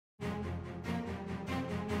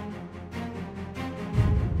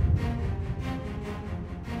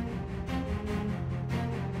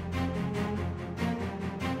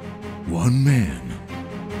One man,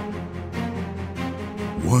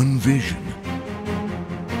 one vision,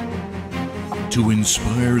 to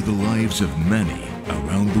inspire the lives of many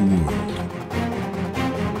around the world.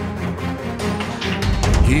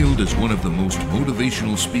 Hailed as one of the most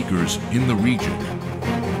motivational speakers in the region,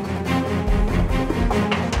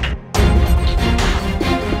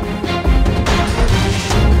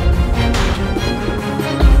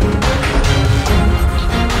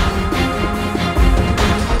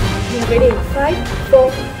 ready? 5,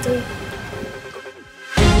 4, 3.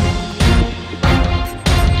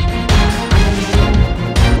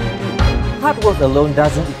 Hard work alone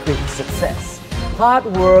doesn't equate to success. Hard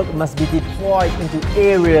work must be deployed into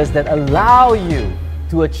areas that allow you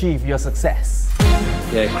to achieve your success.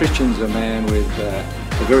 Yeah, Christian's a man with a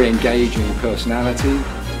very engaging personality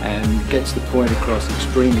and gets the point across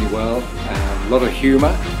extremely well. A lot of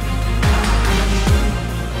humour.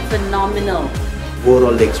 Phenomenal.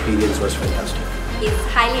 Overall, the experience was fantastic. He's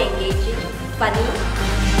highly engaging, funny.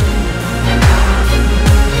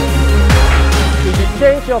 If you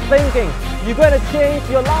change your thinking, you're going to change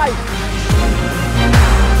your life.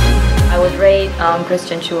 I would rate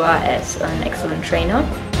Christian Chua as an excellent trainer.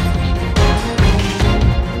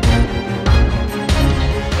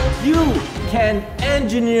 You can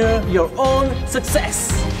engineer your own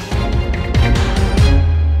success.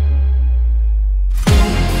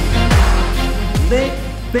 Make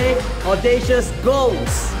big, audacious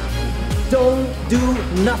goals. Don't do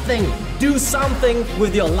nothing. Do something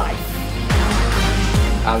with your life.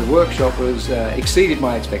 The workshop was exceeded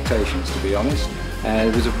my expectations, to be honest.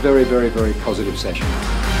 It was a very, very, very positive session.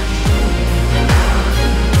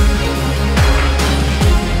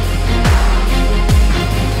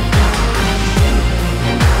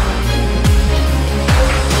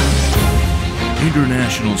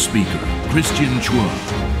 international speaker Christian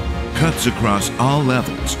Chua cuts across all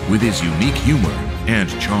levels with his unique humor and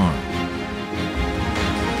charm.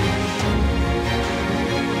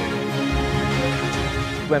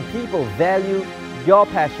 When people value your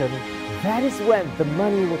passion, that is when the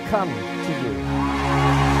money will come to you.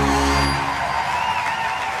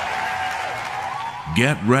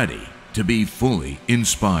 Get ready to be fully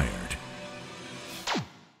inspired.